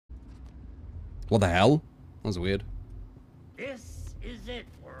What the hell? That was weird. This is it,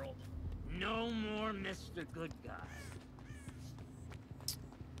 world. No more Mr. Good Guy.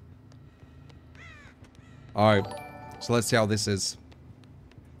 Alright. So let's see how this is.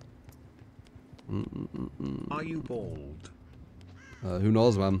 Are you bald? Who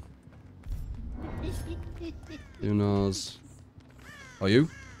knows, man? Who knows? Are you?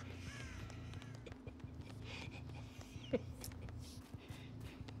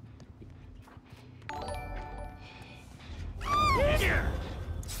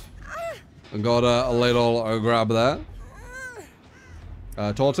 I got a little grab there.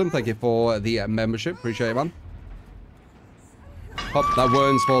 Torton, thank you for the membership. Appreciate it, man. Oh, that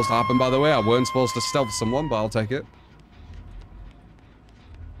weren't supposed to happen, by the way. I weren't supposed to stealth someone, but I'll take it.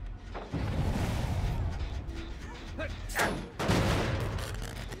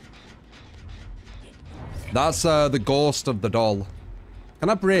 That's the ghost of the doll. Can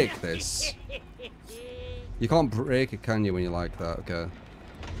I break this? You can't break it, can you, when you like that? Okay.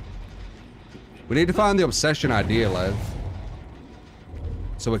 We need to find the obsession idea, Lev.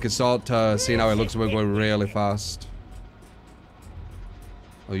 So we can start seeing how it looks when we're going really fast.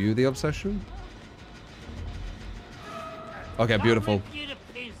 Are you the obsession? Okay, beautiful.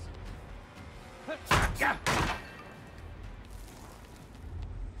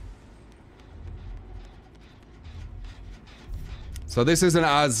 So this isn't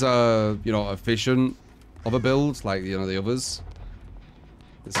as, you know, efficient of a build like, you know, the others.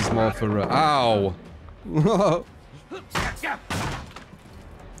 This is more for, ow!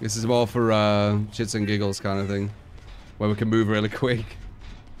 This is more for, shits and giggles kind of thing. Where we can move really quick.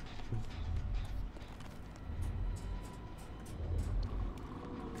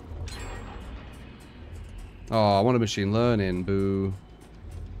 Oh, I want a machine learning, boo.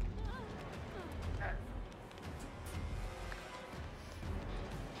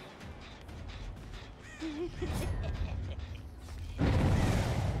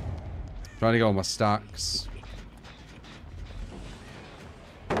 Trying to get all my stacks.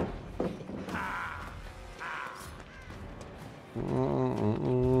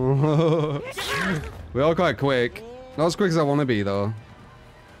 We're all quite quick. Not as quick as I want to be, though.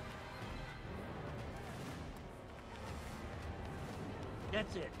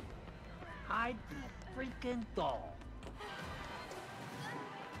 That's it. Hide the freaking doll.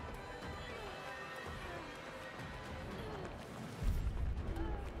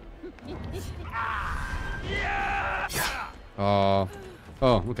 Oh,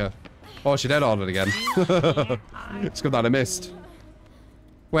 okay. Oh, she dead ordered again. It's good that I missed.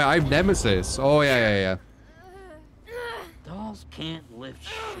 Wait, I have Nemesis. Oh, yeah. Dolls can't lift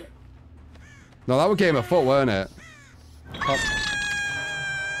shit. No, that one came a foot, weren't it? Oh.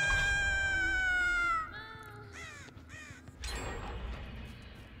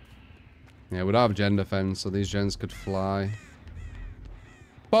 Yeah, we don't have gen defense, so these gens could fly.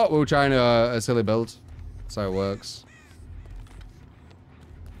 But we were trying a silly build. That's how it works.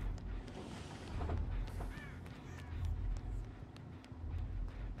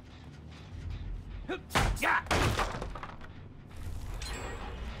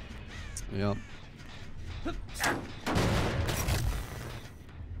 Yep.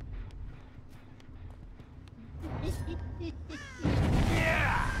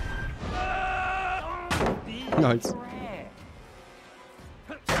 Nice.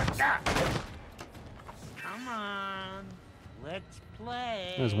 Come on, let's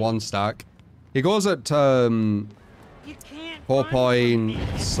play. There's one stack. He goes at 4 point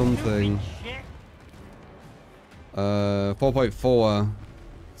something. 4.4.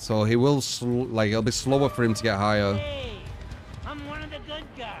 So he will like it'll be slower for him to get higher. Hey, I'm one of the good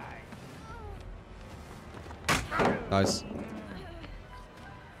guys. Nice.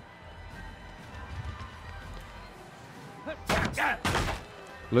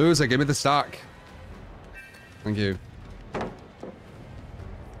 Loser, give me the stack. Thank you.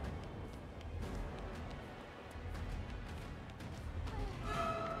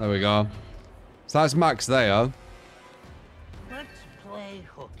 There we go. So that's max there. Let's play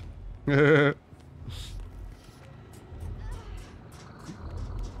hooky.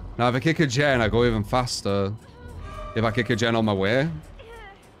 Now if I kick a gen, I go even faster. If I kick a gen on my way.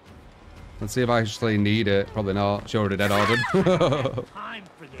 Let's see if I actually need it. Probably not. She already dead ordered. Time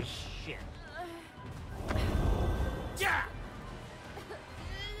for this shit.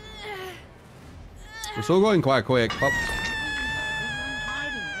 We're still going quite quick. Oh.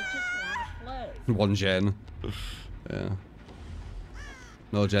 One gen. Yeah.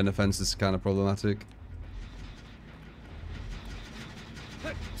 No gen defense is kind of problematic.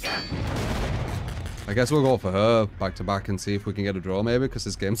 I guess we'll go for her back to back and see if we can get a draw maybe, because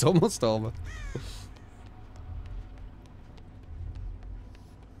this game's almost over.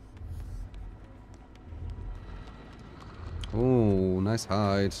 Oh, nice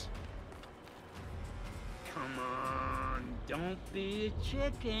hide. Come on, don't be a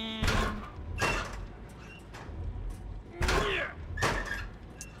chicken.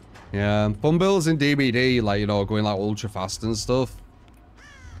 Yeah, fun builds in DBD, like, you know, going like ultra fast and stuff.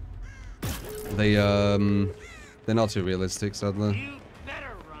 They're not too realistic, sadly. You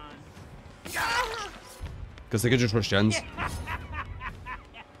better run. Because they could just rush gens.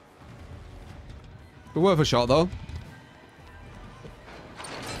 But worth a shot, though.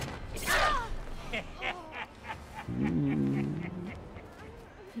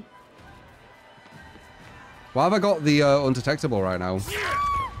 Why have I got the undetectable right now?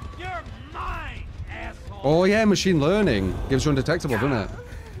 You're mine, asshole. Oh yeah, machine learning. Gives you undetectable, doesn't it?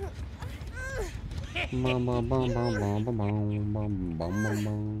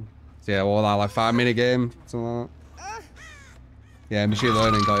 So yeah, all that like 5-minute game, something like that. Yeah, machine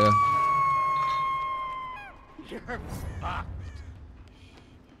learning got you. You're fucked.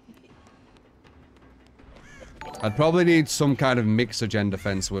 I'd probably need some kind of mixer gen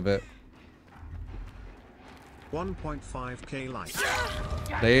defense with it. 1.5k likes.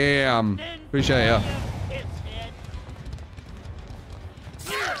 Damn. Appreciate ya.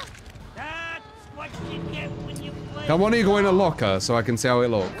 That's what you get when you play. Come on, you go in a locker so I can see how it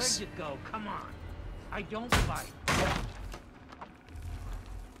Where'd looks. you go? Come on. I don't fight.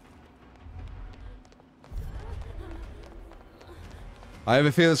 I have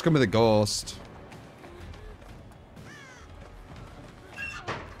a feeling it's gonna be the ghost.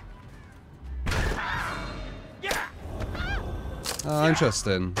 Oh,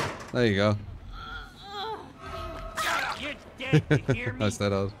 interesting. There you go. You're dead, you hear me? That's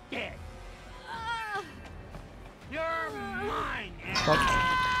that out. Dead. You're mine,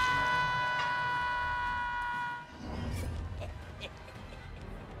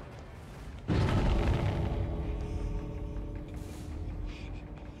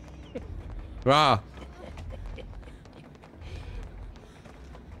 Rah.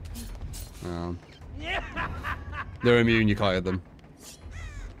 Oh. They're immune, you can't hit them.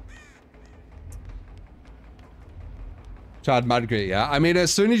 Chad Madgrit, yeah. I mean,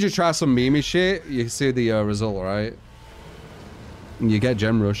 as soon as you try some meme shit, you see the result, right? And you get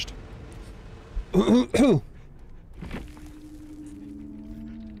gem rushed.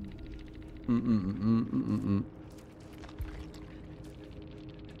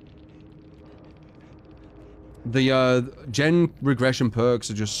 The gen regression perks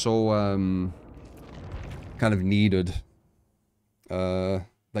are just so kind of needed that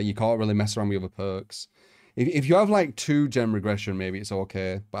you can't really mess around with other perks. If you have like 2 gen regression, maybe it's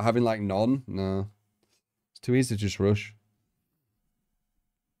okay, but having like none, no, it's too easy to just rush.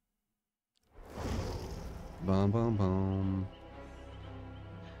 Bum bum bum.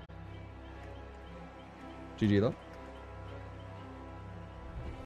 GG though.